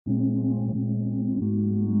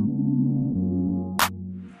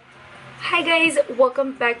Hi guys,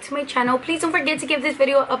 welcome back to my channel. Please don't forget to give this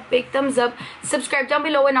video a big thumbs up, subscribe down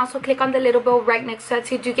below, and also click on the little bell right next to that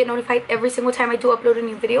so you do get notified every single time I do upload a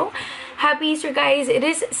new video. Happy Easter guys. It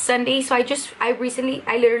is Sunday, so I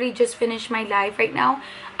literally just finished my live right now.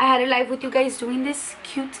 I had a live with you guys doing this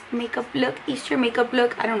cute makeup look, Easter makeup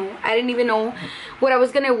look. I don't know, I didn't even know what I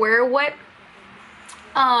was gonna wear or what.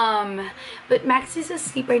 But Max is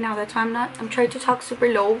asleep right now. That's why I'm trying to talk super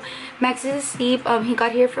low. Max is asleep. He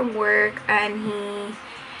got here from work and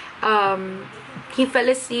he fell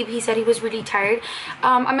asleep. He said he was really tired.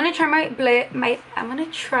 I'm gonna try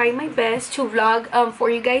my best to vlog for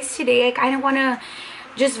you guys today. I kind of want to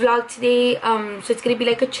just vlog today, so it's gonna be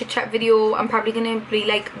like a chit chat video. I'm probably gonna be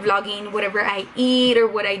like vlogging whatever I eat or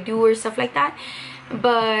what I do or stuff like that,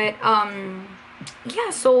 but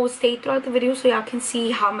yeah, so stay throughout the video so y'all can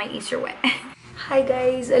see how my Easter went. Hi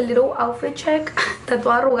guys, a little outfit check. Está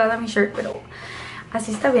toda arrugada mi shirt, pero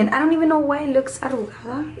así está bien. I don't even know why it looks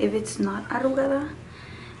arrugada if it's not arrugada,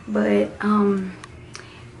 but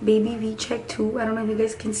baby V check too. I don't know if you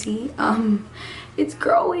guys can see. It's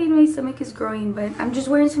growing, my stomach is growing, but I'm just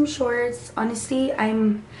wearing some shorts. Honestly,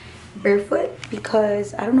 I'm barefoot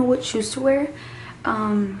because I don't know what shoes to wear.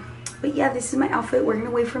 But yeah, this is my outfit. We're gonna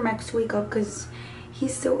wait for Max to wake up because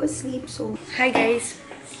he's still asleep. So hi guys,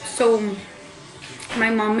 so my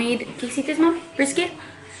mom made, ¿qué hiciste, mom? Brisket?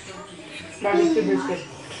 Barbecue brisket.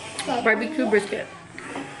 Barbecue brisket.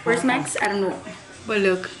 Where's Max? I don't know, but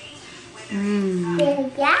look,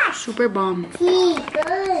 super bomb.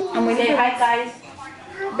 I'm waiting. Say hi guys.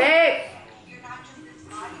 Babe,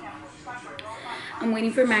 I'm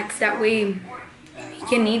waiting for Max, that way he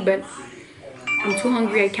can eat, but I'm too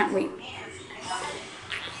hungry, I can't wait.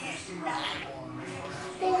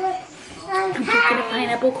 I'm drinking a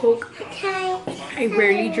pineapple Coke. I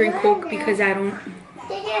rarely drink Coke because I'm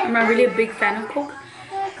not really a big fan of Coke.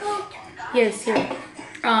 Yes, yeah.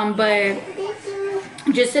 But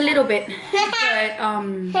just a little bit. But I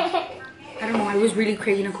don't know, I was really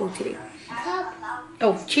craving a Coke today.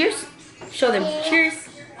 Oh, cheers. Show them. Cheers.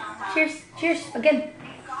 Cheers. Cheers. Again.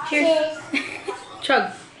 Cheers.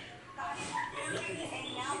 Chug.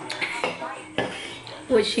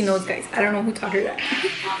 What she knows, guys. I don't know who taught her that.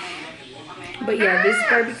 But yeah, this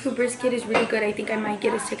barbecue brisket is really good. I think I might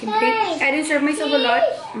get a second plate. I didn't serve myself a lot.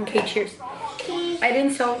 Okay, cheers. I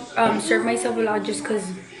didn't serve myself a lot just because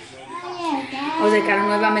I was like, I don't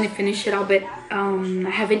know if I'm gonna finish it all, but I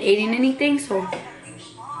haven't eaten anything, so.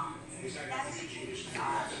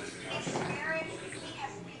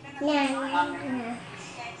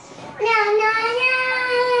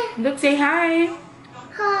 Look, say hi.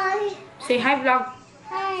 Hi. Say hi, vlog.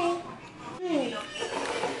 Hi.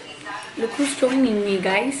 Look who's joining me,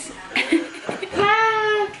 guys.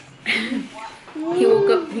 He woke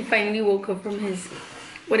up. He finally woke up from his,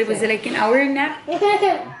 what was it, like an hour nap?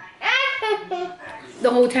 The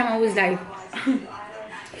whole time I was live.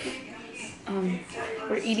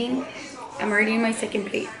 We're eating. I'm already in my second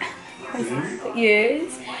plate.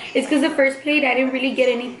 Yes, it's because the first plate I didn't really get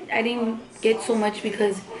any. I didn't get so much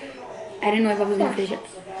because I didn't know if I was gonna finish it.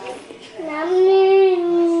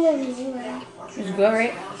 It's good,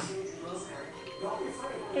 right?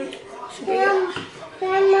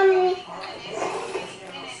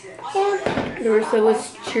 Larissa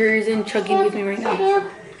was cheers and chugging with me right now.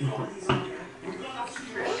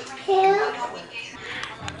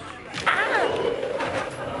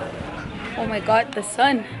 Oh my god, the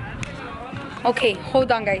sun. Okay,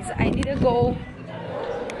 hold on guys, I need to go.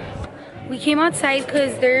 We came outside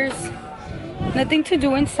because there's nothing to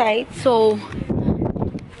do inside, so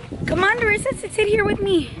come on Larissa, sit here with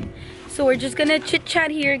me. So we're just gonna chit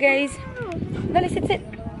chat here, guys. Dale, sit.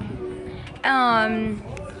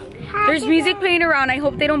 There's music playing around. I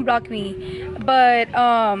hope they don't block me. But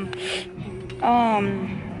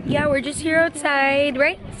yeah, we're just here outside,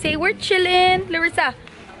 right? Say we're chilling, Larissa.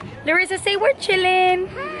 Larissa, say we're chilling.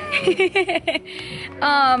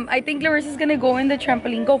 I think Larissa's gonna go in the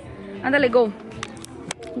trampoline. Go, andale, go.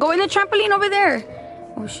 Go in the trampoline over there.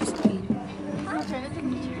 Oh, she's tired.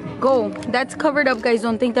 Go. That's covered up, guys.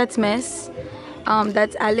 Don't think that's mess.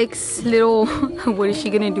 That's Alex's little what is she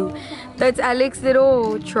gonna do? That's Alex's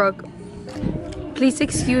little truck. Please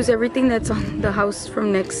excuse everything that's on the house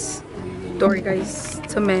from next door, guys.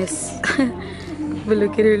 It's a mess. But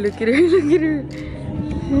look at her, look at her, look at her.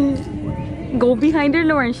 Go behind her,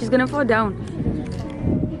 Lauren. She's gonna fall down.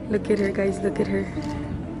 Look at her, guys. Look at her.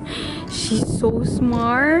 She's so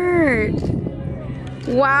smart.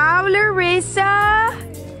 Wow, Larissa.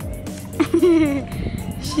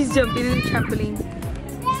 She's jumping in the trampoline.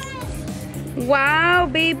 Wow,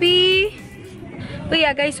 baby. But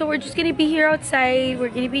yeah, guys, so we're just gonna be here outside. We're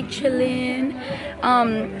gonna be chilling.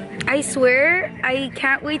 I swear I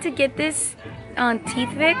can't wait to get this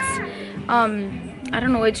teeth fix. I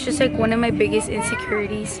don't know, it's just like one of my biggest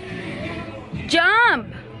insecurities.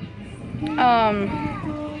 Jump!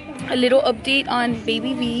 A little update on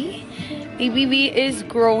baby V. Baby V is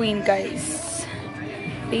growing, guys.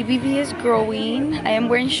 Baby V is growing. I am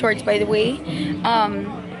wearing shorts, by the way.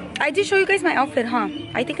 I did show you guys my outfit, huh?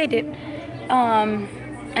 I think I did.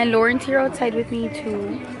 And Lauren's here outside with me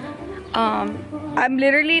too. I'm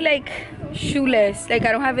literally like shoeless. Like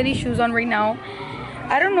I don't have any shoes on right now.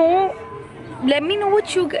 I don't know. Let me know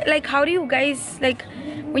what you like. How do you guys like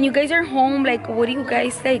when you guys are home? Like what do you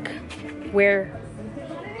guys like wear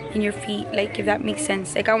in your feet? Like if that makes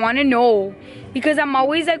sense. Like I want to know because I'm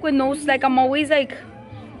always like with no like I'm always like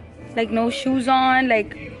no shoes on,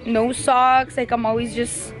 like no socks. Like I'm always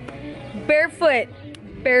just barefoot.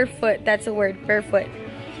 Barefoot. That's a word. Barefoot.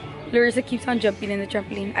 Larissa keeps on jumping in the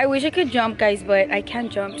trampoline. I wish I could jump, guys, but I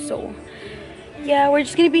can't jump, so yeah, we're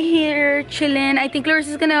just gonna be here chilling. I think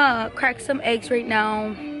Larissa's gonna crack some eggs right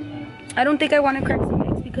now. I don't think I want to crack some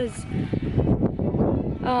eggs because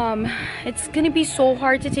it's gonna be so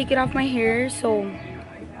hard to take it off my hair. So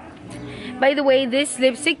by the way, this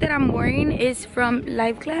lipstick that I'm wearing is from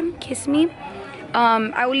Live Glam Kiss Me.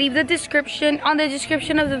 I will leave the description of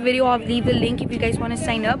the video. I'll leave the link if you guys want to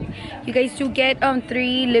sign up. You guys do get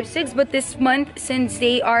 3 lipsticks, but this month, since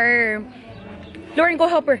they are Lauren, go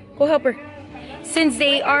help her, since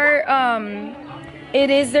they are it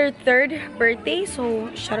is their 3rd birthday, so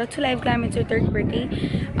shout out to Live Glam, it's their 3rd birthday.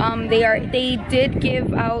 They did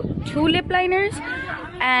give out 2 lip liners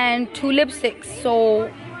and 2 lipsticks, so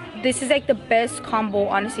this is like the best combo.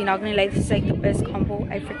 Honestly, not gonna lie, this is like the best combo.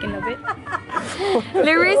 I freaking love it.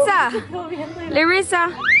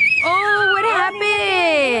 Larissa. Oh, what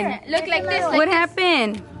happened? Look like this. What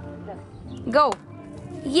happened? Go.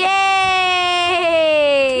 Yay!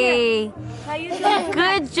 How you doing?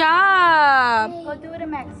 Good job. Go do it a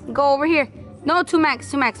max. Go over here. No, to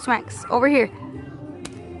max. Over here.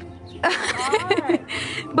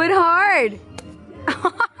 But hard.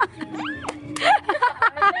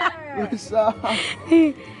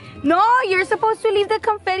 No, you're supposed to leave the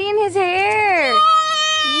confetti in his hair.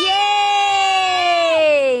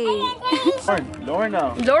 Yay! Lauren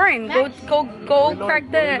now. Lauren, go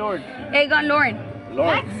crack the egg on Lauren.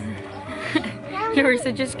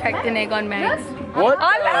 Larissa just cracked an egg on Max. What?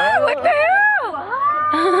 Oh, what the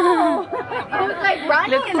hell? Look like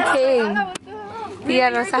Ronnie. Look who came.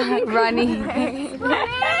 Tia Rosa, Ronnie.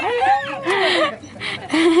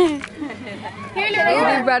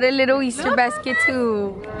 They brought a little Easter basket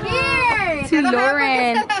to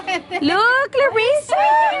Lauren. Look, Larissa!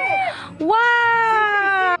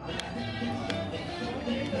 Wow!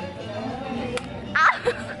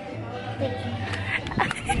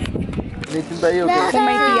 My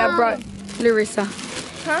tia brought Larissa.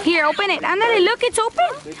 Huh? Here, open it. Andale, look, it's open.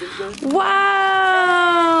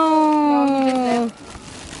 Wow!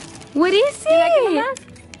 What is it?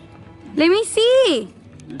 Let me see.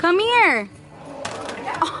 Come here.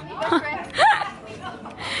 Oh.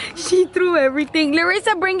 She threw everything.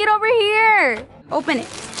 Larissa, bring it over here. Open it.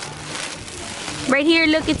 Right here,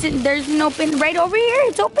 look, there's an open, right over here,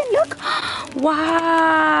 it's open, look.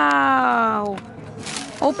 Wow.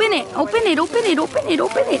 Open it.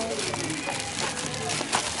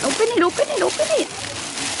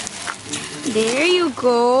 There you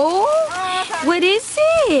go. What is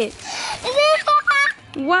it?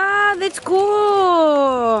 Wow, that's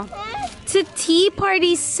cool. It's a tea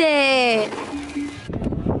party set.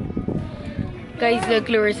 Guys, look,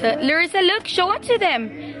 Larissa. Larissa, look, show it to them.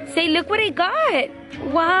 Say, look what I got.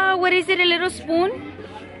 Wow, what is it, a little spoon?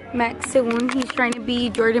 Max, según, he's trying to be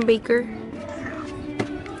Jordan Baker.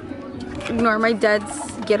 Ignore my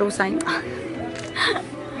dad's ghetto sign.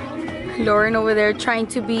 Lauren over there trying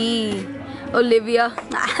to be Olivia.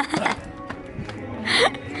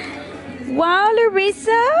 Wow,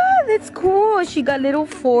 Larissa, that's cool. She got little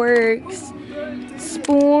forks,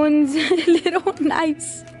 spoons, little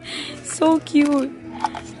knives. So cute.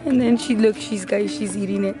 And then she's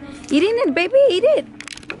eating it. Eating it, baby, eat it.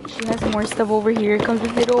 She has more stuff over here. It comes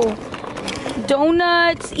with little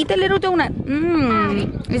donuts. Eat the little donut.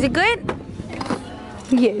 Is it good?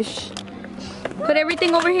 Yes. Put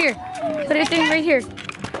everything over here. Put everything right here.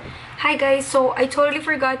 Hi guys, so I totally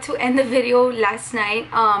forgot to end the video last night.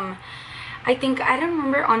 I don't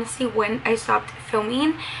remember honestly when I stopped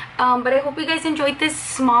filming, but I hope you guys enjoyed this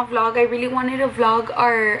small vlog. I really wanted to vlog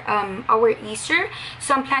our Easter,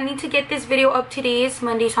 so I'm planning to get this video up. Today is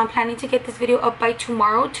Monday, so I'm planning to get this video up by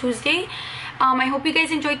tomorrow, Tuesday. I hope you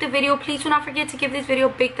guys enjoyed the video. Please do not forget to give this video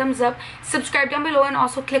a big thumbs up, subscribe down below, and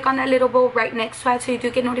also click on that little bell right next to it so you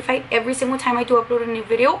do get notified every single time I do upload a new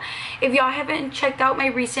video. If y'all haven't checked out my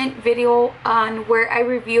recent video on where I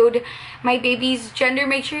reviewed my baby's gender,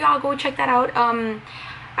 make sure y'all go check that out.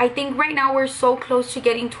 I think right now we're so close to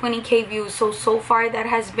getting 20k views, so far that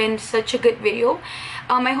has been such a good video.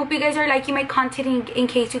 I hope you guys are liking my content. In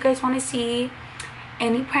case you guys want to see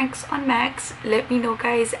any pranks on Max, let me know,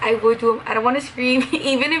 guys. I will do them. I don't want to scream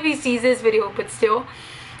even if he sees this video, but still,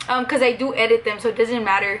 because I do edit them, so it doesn't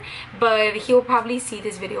matter, but he'll probably see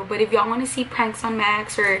this video. But if y'all want to see pranks on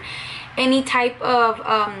Max or any type of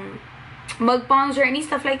mukbangs or any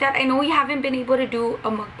stuff like that, I know we haven't been able to do a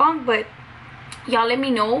mukbang, but y'all let me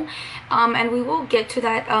know, and we will get to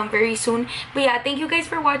that very soon. But yeah, thank you guys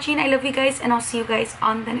for watching. I love you guys, and I'll see you guys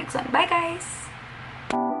on the next one. Bye, guys.